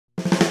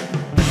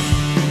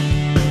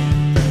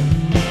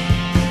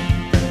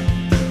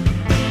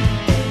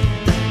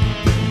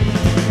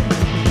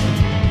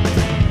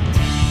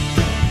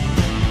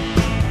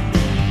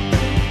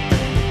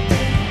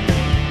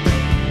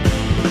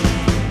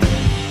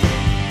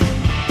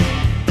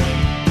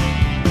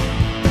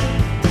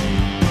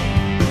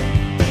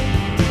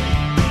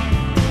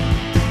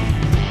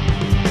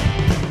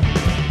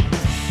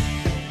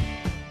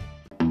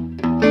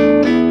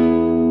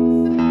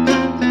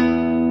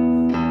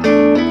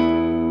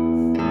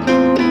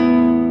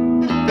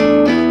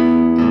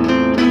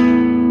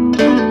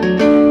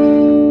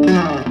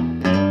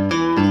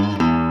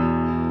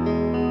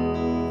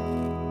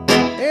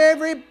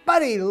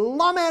everybody,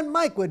 Lawman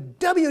Mike with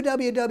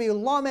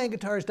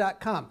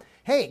www.lawmanguitars.com.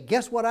 Hey,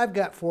 guess what I've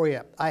got for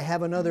you? I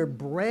have another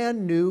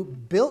brand new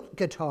built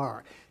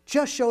guitar.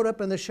 Just showed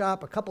up in the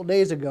shop a couple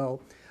days ago.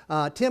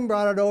 Tim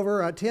brought it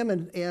over, Tim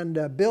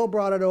and Bill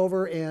brought it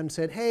over and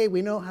said, hey,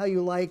 we know how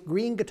you like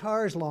green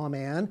guitars,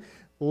 Lawman.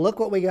 Look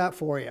what we got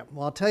for you.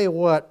 Well, I'll tell you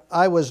what,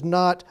 I was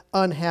not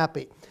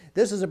unhappy.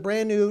 This is a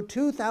brand new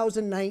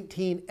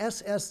 2019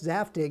 SS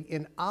Zaftig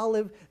in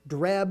Olive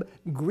Drab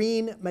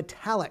Green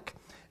Metallic.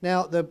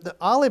 Now, the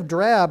Olive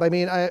Drab, I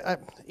mean,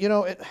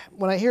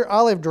 when I hear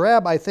Olive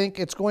Drab, I think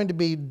it's going to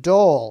be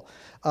dull.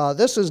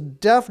 This is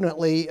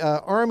definitely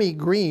Army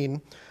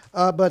Green,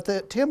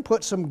 but Tim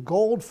put some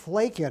gold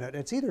flake in it.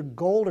 It's either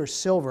gold or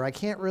silver. I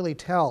can't really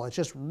tell. It's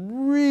just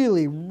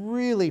really,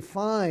 really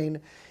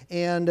fine,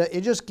 and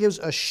it just gives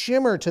a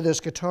shimmer to this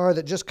guitar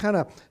that just kind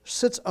of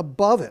sits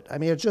above it. I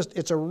mean,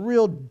 it's a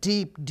real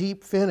deep,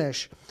 deep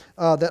finish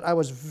that I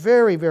was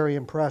very, very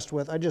impressed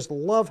with. I just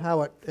love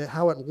how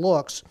it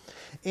looks.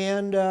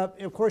 And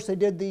of course, they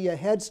did the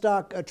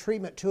headstock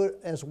treatment to it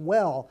as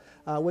well,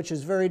 which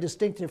is very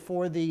distinctive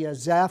for the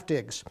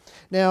Zaftigs.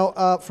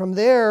 Now, from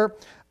there,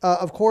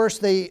 of course,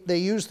 they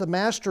use the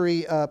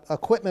Mastery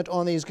equipment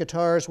on these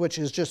guitars, which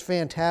is just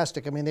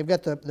fantastic. I mean, they've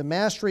got the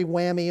Mastery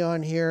Whammy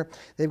on here.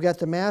 They've got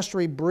the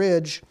Mastery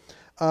Bridge,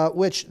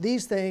 which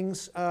these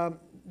things,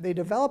 they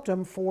developed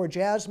them for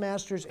jazz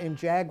masters and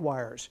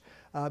Jaguars,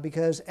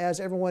 because as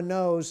everyone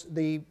knows,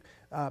 the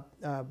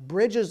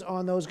bridges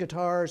on those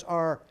guitars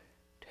are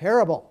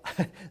terrible.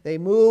 They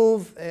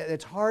move.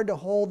 It's hard to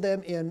hold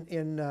them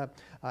in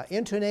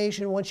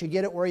intonation once you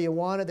get it where you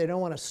want it. They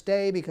don't want to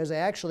stay because they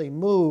actually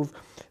move.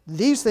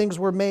 These things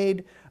were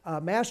made,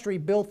 Mastery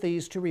built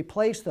these to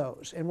replace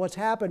those. And what's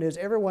happened is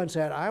everyone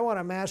said, I want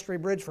a Mastery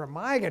bridge for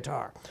my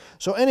guitar.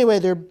 So anyway,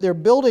 they're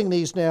building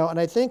these now,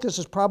 and I think this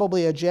is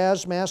probably a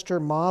Jazz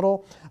Master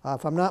model,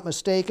 if I'm not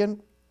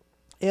mistaken.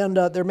 And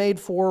they're made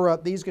for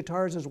these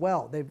guitars as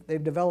well.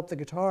 They've developed the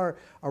guitar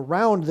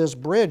around this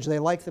bridge. They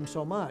like them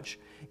so much.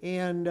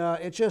 And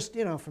it's just,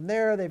 from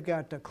there, they've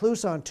got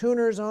Clouson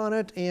tuners on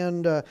it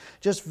and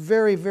just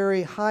very,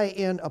 very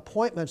high-end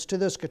appointments to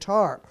this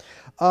guitar.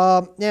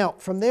 Now,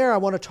 from there, I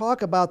want to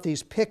talk about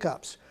these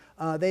pickups.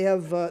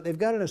 They've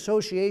got an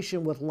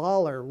association with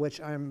Lollar, which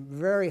I'm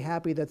very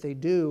happy that they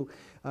do,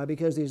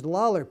 because these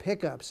Lollar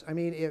pickups, I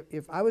mean,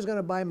 if I was going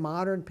to buy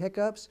modern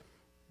pickups,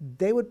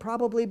 they would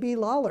probably be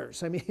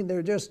Lollars. I mean,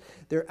 they're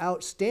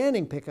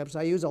outstanding pickups.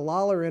 I use a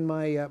Lollar in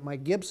my my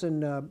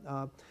Gibson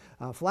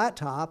flat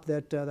top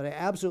that I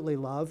absolutely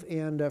love.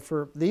 And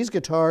for these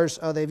guitars,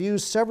 they've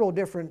used several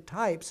different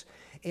types,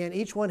 and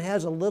each one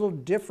has a little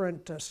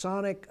different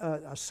sonic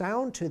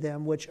sound to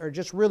them, which are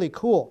just really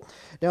cool.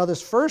 Now,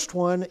 this first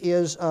one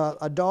is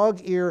a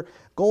dog ear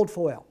gold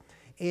foil.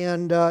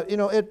 And,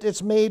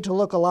 it's made to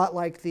look a lot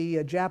like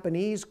the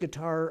Japanese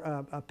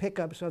guitar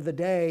pickups of the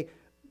day.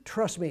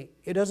 Trust me,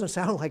 it doesn't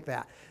sound like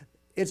that.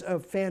 It's a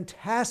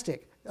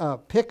fantastic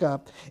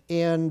pickup,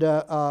 and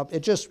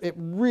it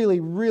really,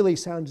 really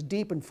sounds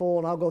deep and full,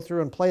 and I'll go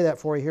through and play that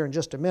for you here in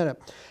just a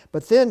minute.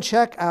 But then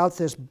check out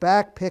this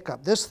back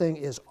pickup. This thing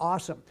is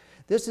awesome.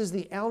 This is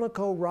the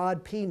Alnico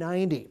Rod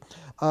P90,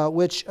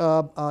 which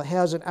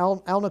has an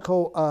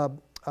Alnico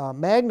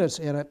magnets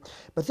in it.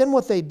 But then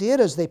what they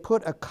did is they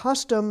put a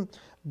custom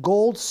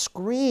gold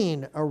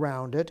screen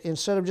around it.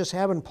 Instead of just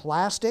having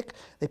plastic,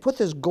 they put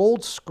this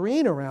gold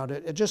screen around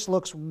it. It just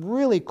looks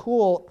really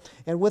cool,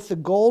 and with the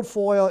gold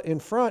foil in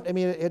front, I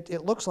mean,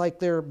 it looks like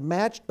they're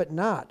matched but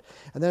not.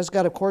 And then it's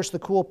got, of course, the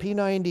cool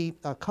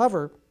P90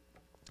 cover.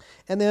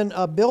 And then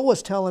Bill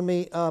was telling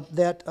me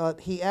that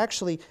he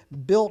actually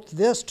built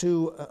this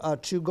to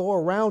go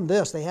around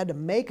this. They had to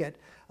make it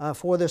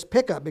for this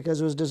pickup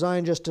because it was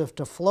designed just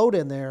to float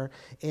in there,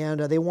 and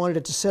they wanted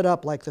it to sit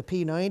up like the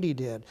P90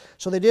 did.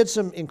 So they did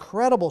some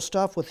incredible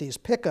stuff with these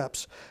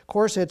pickups. Of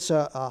course, it's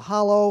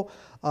hollow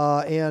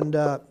and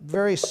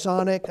very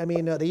sonic. I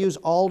mean, they use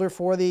alder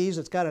for these.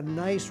 It's got a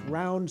nice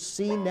round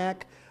C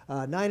neck,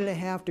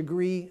 9.5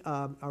 degree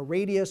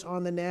radius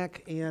on the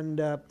neck,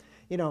 and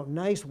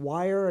nice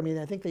wire. I mean,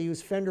 I think they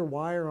use Fender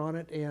wire on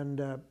it,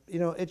 and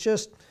it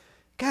just,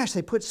 gosh,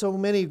 they put so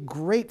many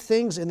great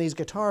things in these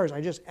guitars.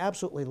 I just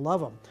absolutely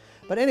love them.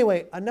 But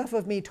anyway, enough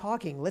of me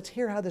talking. Let's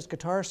hear how this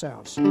guitar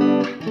sounds.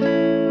 Oh,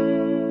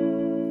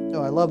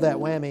 I love that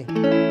whammy.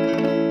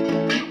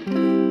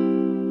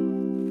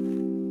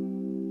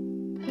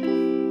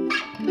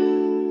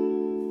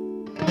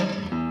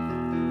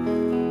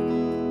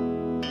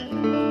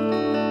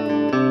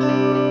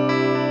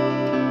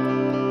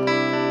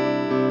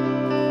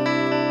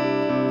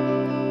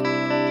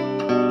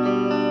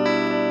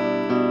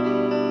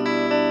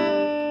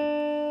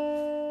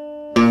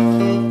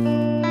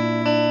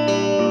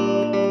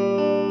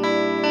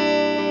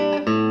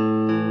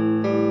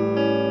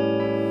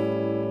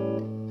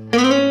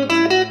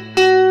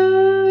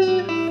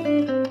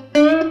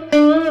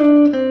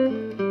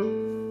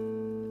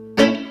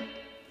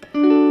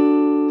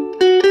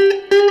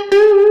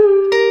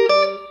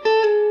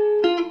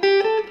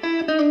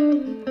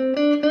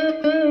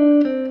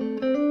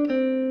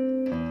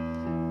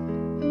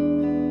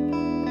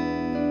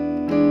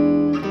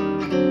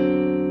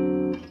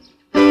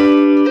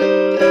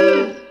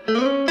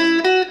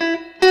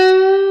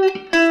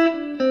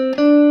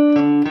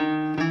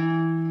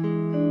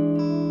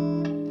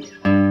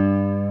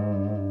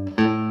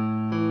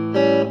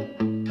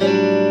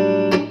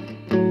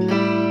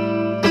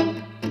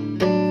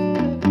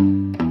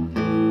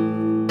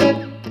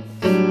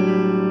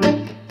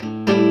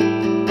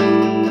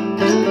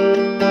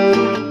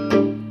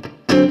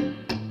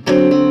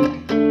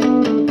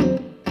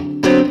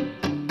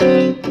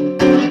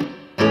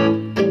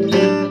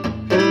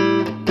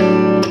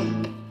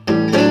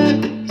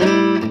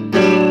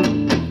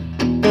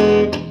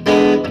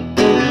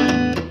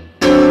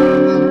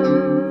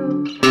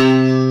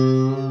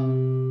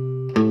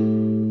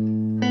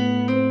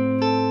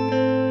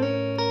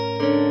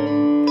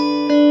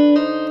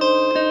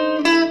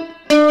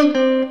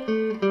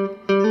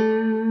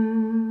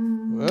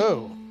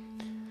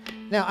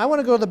 I want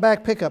to go to the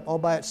back pickup all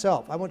by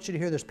itself. I want you to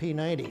hear this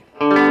P90.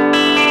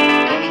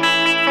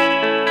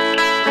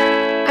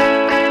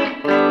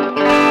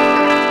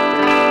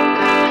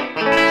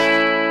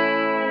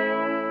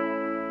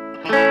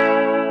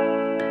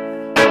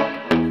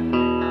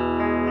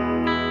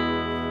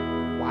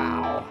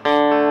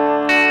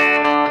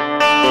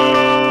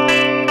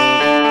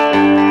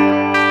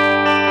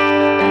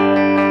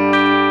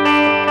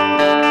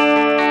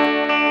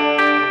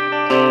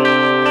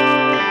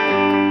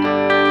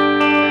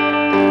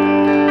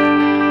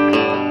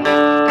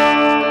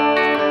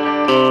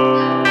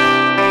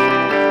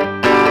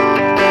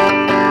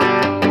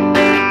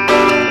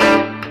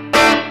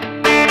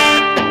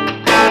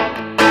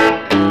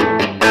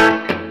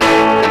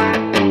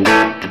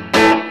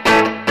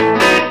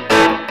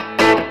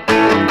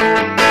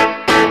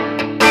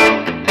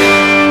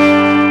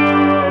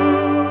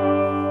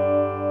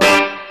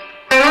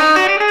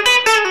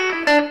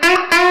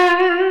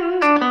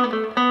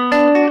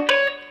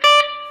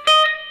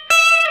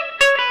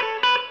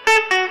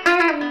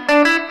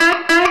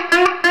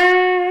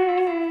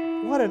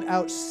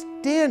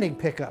 Outstanding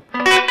pickup.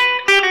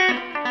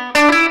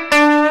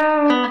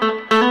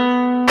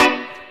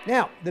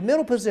 Now, the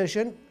middle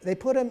position, they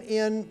put them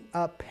in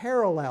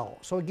parallel,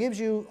 so it gives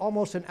you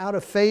almost an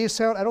out-of-phase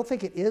sound. I don't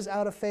think it is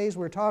out of phase.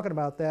 We were talking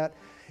about that,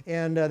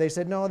 and they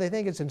said no, they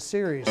think it's in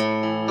series.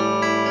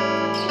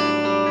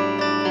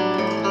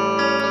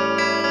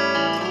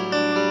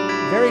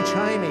 Very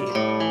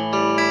chimey.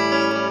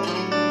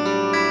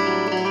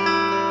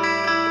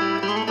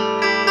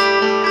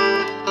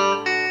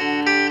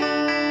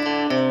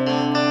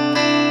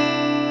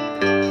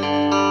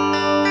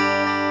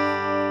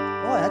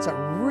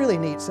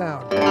 Neat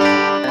sound.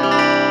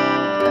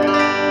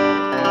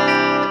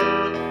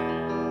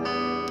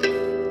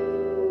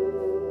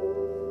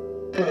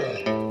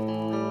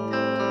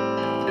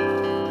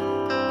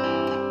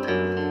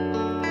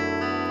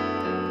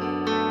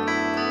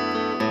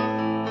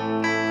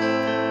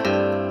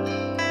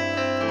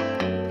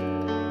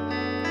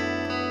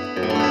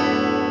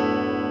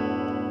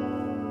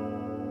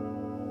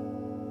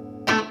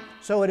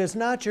 So it is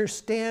not your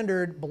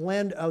standard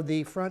blend of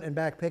the front and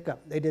back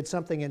pickup. They did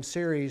something in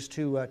series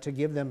to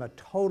give them a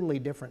totally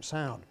different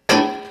sound.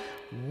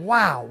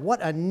 Wow,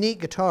 what a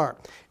neat guitar.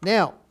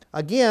 Now,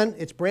 again,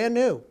 it's brand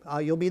new.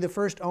 You'll be the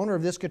first owner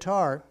of this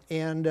guitar,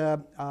 and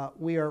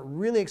we are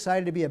really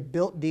excited to be a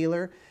BILT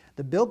dealer.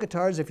 The BILT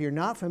guitars, if you're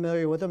not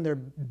familiar with them, they're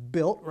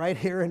built right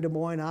here in Des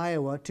Moines,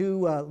 Iowa. Two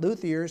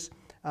luthiers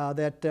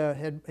that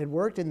had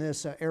worked in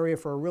this area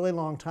for a really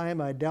long time.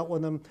 I dealt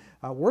with them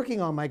working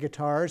on my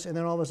guitars, and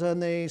then all of a sudden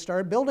they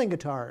started building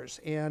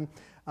guitars. And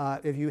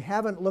if you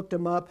haven't looked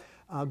them up,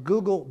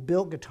 Google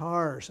BILT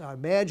Guitars,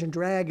 Imagine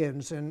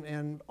Dragons,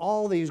 and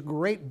all these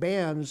great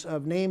bands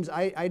of names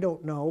I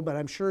don't know, but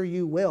I'm sure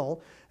you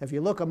will if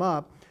you look them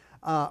up.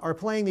 Are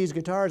playing these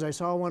guitars. I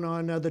saw one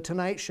on The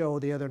Tonight Show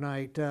the other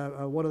night.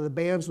 One of the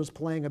bands was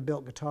playing a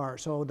BILT guitar.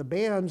 So the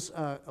bands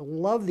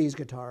love these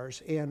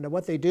guitars, and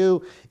what they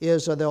do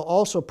is they'll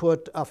also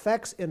put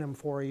effects in them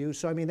for you.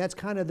 So I mean, that's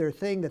kind of their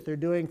thing that they're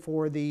doing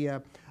for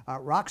the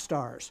rock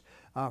stars.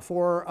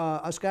 For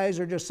us guys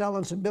who are just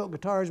selling some BILT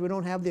guitars, we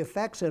don't have the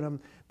effects in them,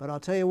 but I'll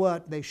tell you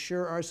what, they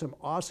sure are some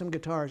awesome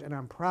guitars, and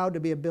I'm proud to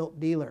be a BILT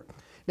dealer.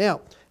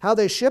 Now, how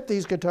they ship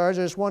these guitars,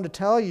 I just wanted to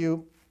tell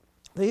you,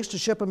 they used to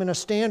ship them in a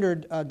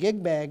standard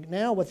gig bag.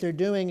 Now what they're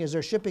doing is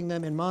they're shipping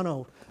them in in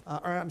a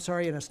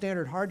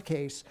standard hard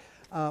case,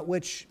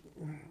 which,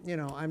 you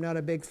know, I'm not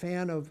a big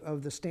fan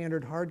of the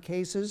standard hard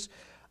cases.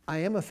 I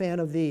am a fan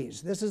of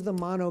these. This is the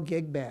Mono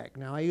Gigbag.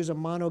 Now I use a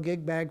Mono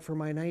Gigbag for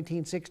my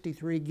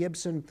 1963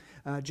 Gibson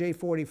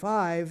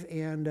J45,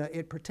 and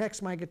it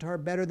protects my guitar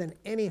better than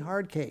any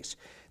hard case.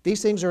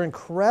 These things are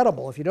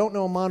incredible. If you don't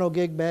know Mono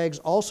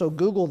Gigbags, also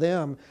Google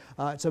them.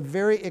 It's a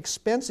very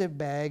expensive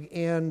bag,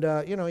 and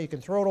you know, you can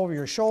throw it over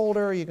your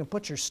shoulder, you can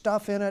put your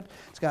stuff in it.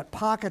 It's got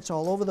pockets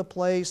all over the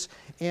place,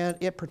 and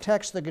it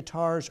protects the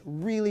guitars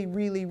really,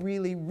 really,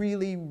 really,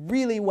 really,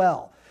 really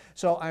well.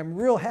 So I'm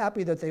real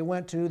happy that they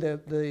went to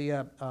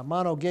the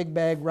Mono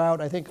Gigbag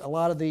route. I think a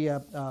lot of the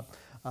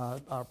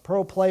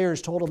pro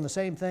players told them the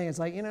same thing. It's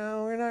like, you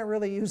know, we're not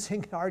really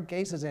using hard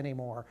cases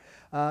anymore.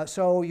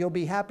 So you'll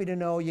be happy to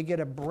know you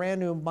get a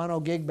brand new Mono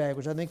Gigbag,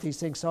 which I think these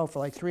things sell for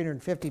like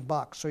 350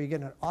 bucks. So you're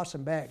getting an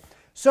awesome bag.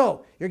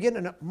 So you're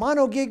getting a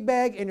Mono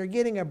Gigbag, and you're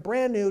getting a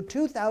brand new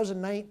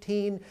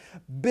 2019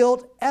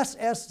 BILT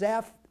SS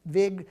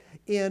Zaftig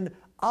in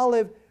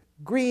Olive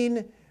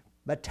Green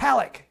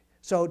Metallic.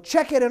 So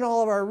check it and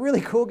all of our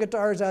really cool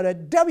guitars out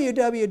at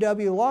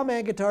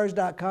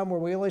www.lawmanguitars.com, where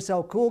we only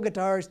sell cool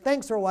guitars.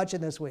 Thanks for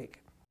watching this week.